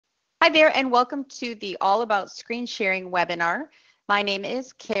Hi there, and welcome to the All About Screen Sharing webinar. My name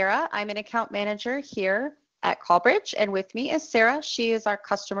is Kara. I'm an account manager here at Callbridge, and with me is Sarah. She is our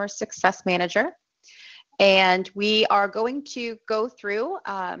customer success manager. And we are going to go through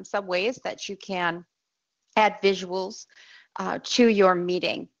some ways that you can add visuals to your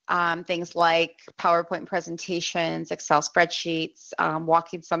meeting. Things like PowerPoint presentations, Excel spreadsheets,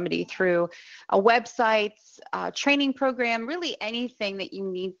 walking somebody through a website, training program, really anything that you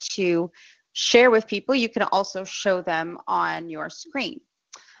need to share with people, you can also show them on your screen.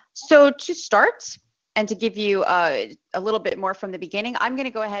 So to start, and to give you a little bit more from the beginning, I'm going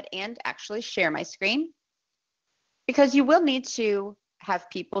to go ahead and actually share my screen, because you will need to have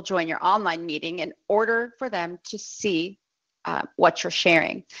people join your online meeting in order for them to see what you're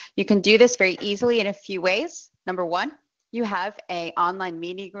sharing. You can do this very easily in a few ways. Number one, you have an online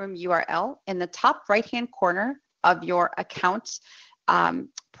meeting room URL in the top right-hand corner of your account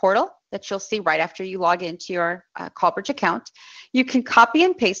portal that you'll see right after you log into your Callbridge account. You can copy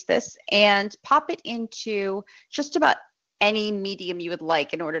and paste this and pop it into just about any medium you would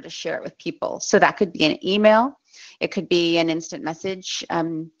like in order to share it with people. So that could be an email, it could be an instant message,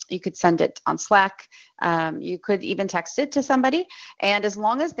 you could send it on Slack, you could even text it to somebody, and as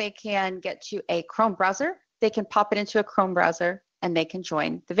long as they can get to a Chrome browser, they can pop it into a Chrome browser and they can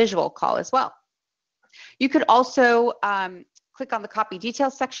join the visual call as well. You could also click on the copy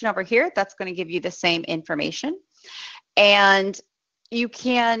details section over here. That's going to give you the same information. And you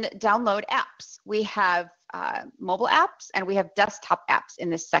can download apps. We have mobile apps and we have desktop apps in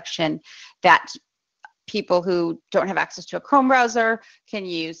this section that people who don't have access to a Chrome browser can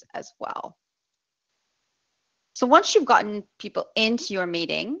use as well. So once you've gotten people into your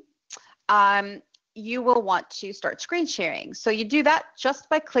meeting, you will want to start screen sharing. So you do that just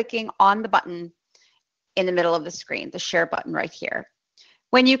by clicking on the button in the middle of the screen, the share button right here.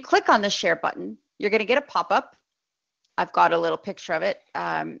 When you click on the share button, you're going to get a pop-up. I've got a little picture of it.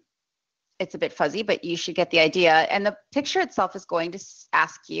 It's a bit fuzzy, but you should get the idea. And the picture itself is going to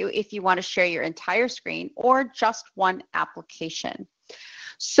ask you if you want to share your entire screen or just one application.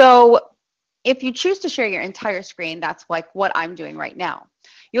 So if you choose to share your entire screen, that's like what I'm doing right now.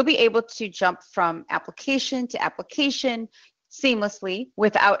 You'll be able to jump from application to application seamlessly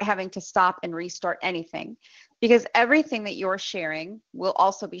without having to stop and restart anything, because everything that you're sharing will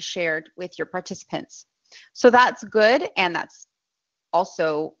also be shared with your participants. So that's good, and that's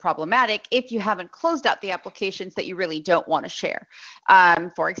also problematic if you haven't closed out the applications that you really don't want to share.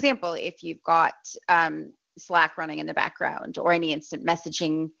 For example, if you've got Slack running in the background, or any instant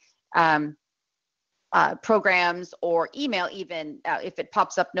messaging programs, or email even, if it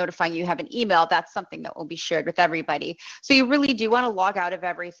pops up notifying you have an email, that's something that will be shared with everybody. So you really do want to log out of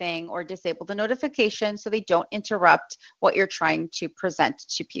everything or disable the notifications so they don't interrupt what you're trying to present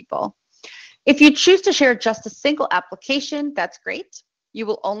to people. If you choose to share just a single application, that's great. You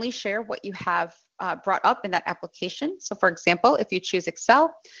will only share what you have brought up in that application. So for example, if you choose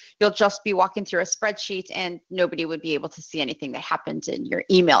Excel, you'll just be walking through a spreadsheet and nobody would be able to see anything that happened in your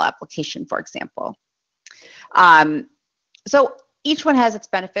email application, for example. So each one has its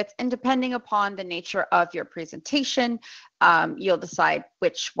benefits, and depending upon the nature of your presentation, you'll decide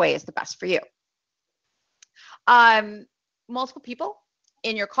which way is the best for you. Multiple people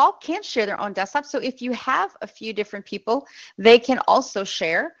in your call can share their own desktop. So if you have a few different people, they can also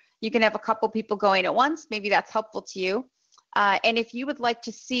share. You can have a couple people going at once. Maybe that's helpful to you. And if you would like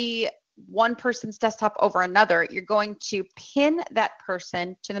to see one person's desktop over another, you're going to pin that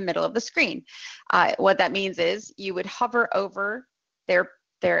person to the middle of the screen. What that means is you would hover over their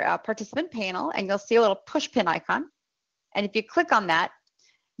participant panel, and you'll see a little push pin icon. And if you click on that,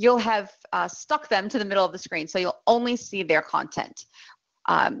 you'll have stuck them to the middle of the screen. So you'll only see their content.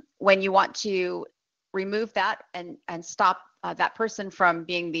 When you want to remove that and stop that person from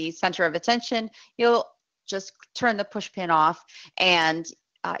being the center of attention, you'll just turn the push pin off, and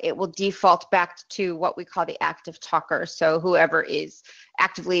it will default back to what we call the active talker. So whoever is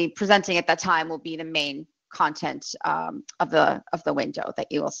actively presenting at that time will be the main content of the window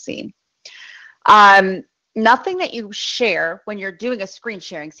that you will see. Nothing that you share when you're doing a screen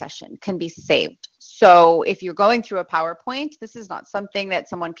sharing session can be saved. So if you're going through a PowerPoint, this is not something that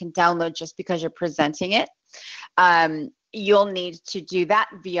someone can download just because you're presenting it. You'll need to do that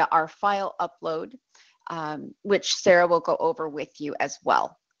via our file upload, which Sarah will go over with you as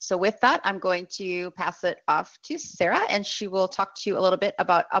well. So with that, I'm going to pass it off to Sarah, and she will talk to you a little bit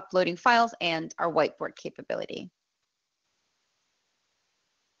about uploading files and our whiteboard capability.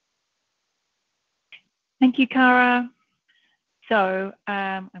 Thank you, Cara. So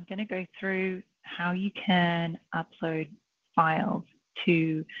I'm going to go through how you can upload files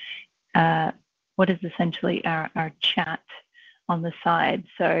to what is essentially our chat on the side.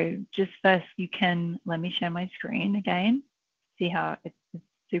 So just first you can, let me share my screen again, see how it's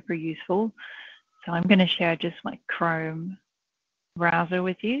super useful. So I'm going to share just my Chrome browser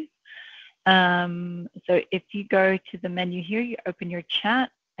with you. So if you go to the menu here, you open your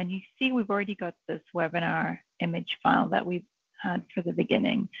chat and you see we've already got this webinar image file that we had for the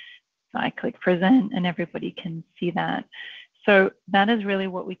beginning. So I click present and everybody can see that. So that is really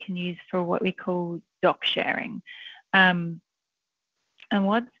what we can use for what we call doc sharing. And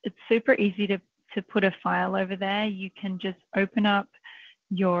it's super easy to put a file over there. You can just open up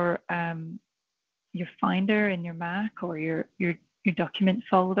your Finder in your Mac or your document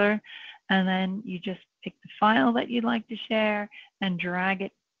folder, and then you just pick the file that you'd like to share and drag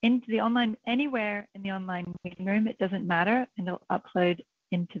it into the online, anywhere in the online meeting room. It doesn't matter, and it'll upload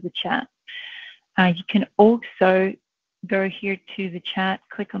into the chat. You can also go here to the chat,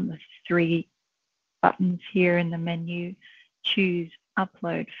 click on the 3 buttons here in the menu, choose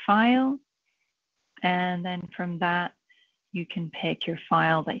upload file, and then from that you can pick your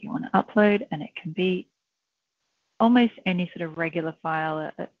file that you want to upload, and it can be almost any sort of regular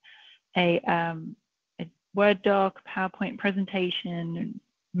file, a Word doc, PowerPoint presentation,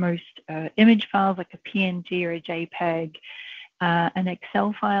 most image files like a PNG or a JPEG, an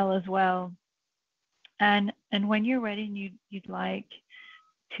Excel file as well. And when you're ready and you'd like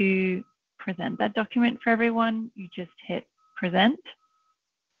to present that document for everyone, you just hit present.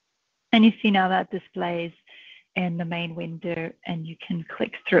 And you see now that displays in the main window and you can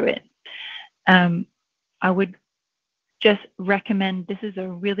click through it. I would just recommend, this is a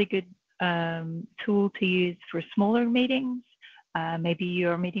really good tool to use for smaller meetings. Maybe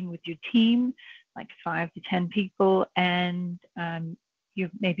you're meeting with your team, like 5 to 10 people, and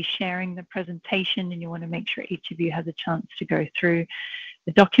you're maybe sharing the presentation and you want to make sure each of you has a chance to go through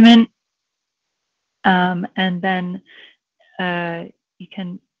the document. And then you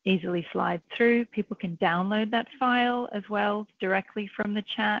can easily slide through. People can download that file as well directly from the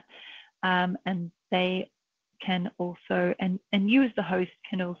chat, and they can also, and you as the host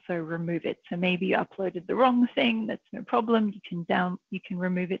can also remove it. So maybe you uploaded the wrong thing, that's no problem. You can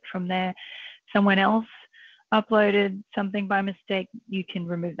remove it from there. Someone else uploaded something by mistake, you can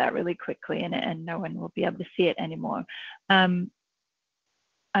remove that really quickly and no one will be able to see it anymore. Why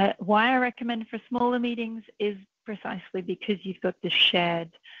I recommend for smaller meetings is precisely because you've got the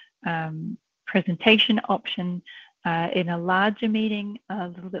shared presentation option. In a larger meeting, a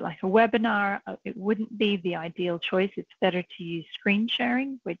little bit like a webinar, it wouldn't be the ideal choice. It's better to use screen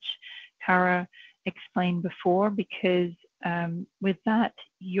sharing, which Cara explained before, because with that,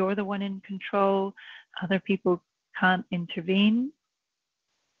 you're the one in control. Other people can't intervene.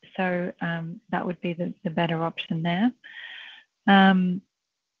 So that would be the better option there. And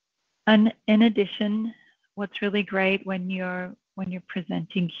in addition, what's really great when you're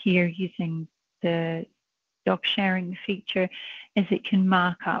presenting here using the doc sharing feature is it can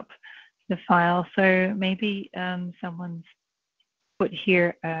mark up the file. So maybe someone's put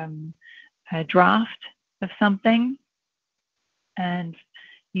here a draft of something and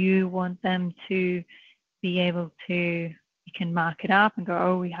you want them to be able to, you can mark it up and go,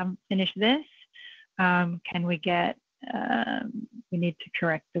 oh, we haven't finished this. Can we get, we need to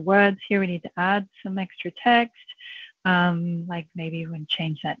correct the words here. We need to add some extra text. Like maybe we want to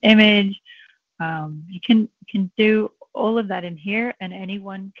change that image. You can do all of that in here, and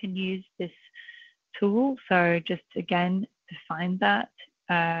anyone can use this tool. So just again, to find that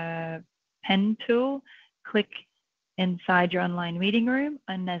pen tool, click inside your online meeting room,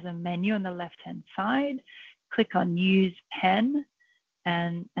 and there's a menu on the left-hand side. Click on Use Pen,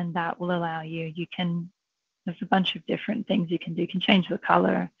 and that will allow you. There's a bunch of different things you can do. You can change the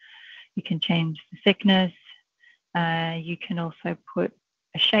color, you can change the thickness. You can also put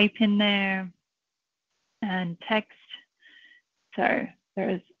a shape in there and text. So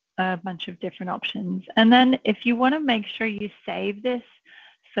there's a bunch of different options. And then if you want to make sure you save this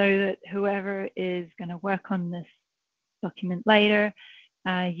so that whoever is going to work on this document later,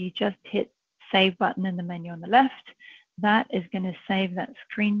 you just hit Save button in the menu on the left. That is going to save that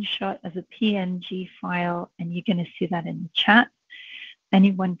screenshot as a PNG file, and you're going to see that in the chat.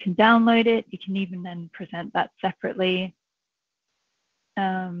 Anyone can download it. You can even then present that separately.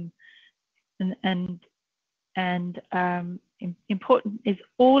 Important is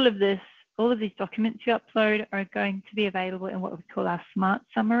all of these documents you upload are going to be available in what we call our smart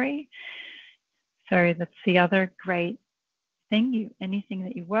summary. So that's the other great thing. Anything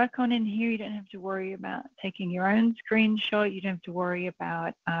that you work on in here, you don't have to worry about taking your own screenshot. You don't have to worry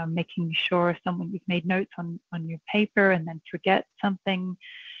about making sure you've made notes on your paper and then forget something.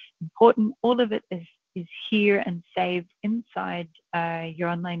 important. All of it is here and saved inside your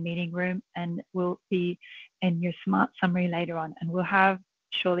online meeting room and will be in your smart summary later on. And we'll have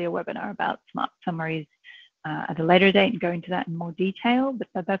surely a webinar about smart summaries at a later date and go into that in more detail,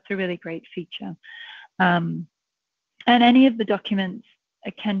 but that's a really great feature. And any of the documents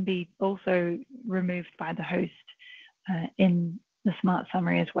can be also removed by the host in the smart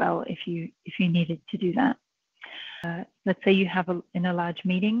summary as well if you needed to do that. Let's say you have in a large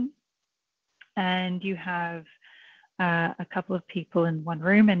meeting and you have a couple of people in one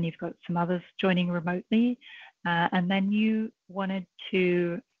room and you've got some others joining remotely, and then you wanted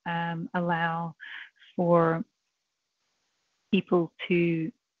to allow for people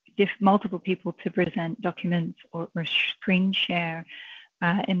to multiple people to present documents or screen share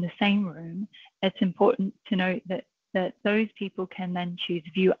in the same room. It's important to note that those people can then choose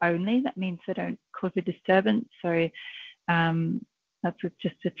view only. That means they don't cause a disturbance. So that's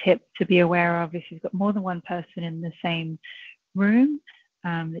just a tip to be aware of if you've got more than one person in the same room,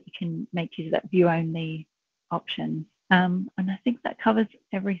 that you can make use of that view only option. And I think that covers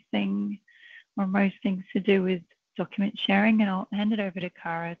everything or most things to do with document sharing, and I'll hand it over to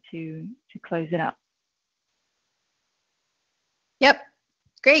Cara to close it up. Yep,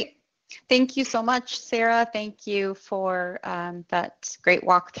 great. Thank you so much, Sarah. Thank you for that great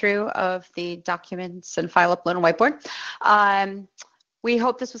walkthrough of the documents and file upload and whiteboard. We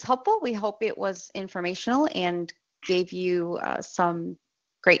hope this was helpful. We hope it was informational and gave you some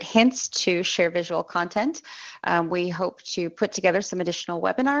great hints to share visual content. We hope to put together some additional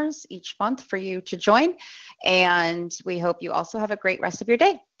webinars each month for you to join. And we hope you also have a great rest of your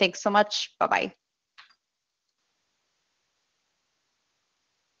day. Thanks so much. Bye-bye.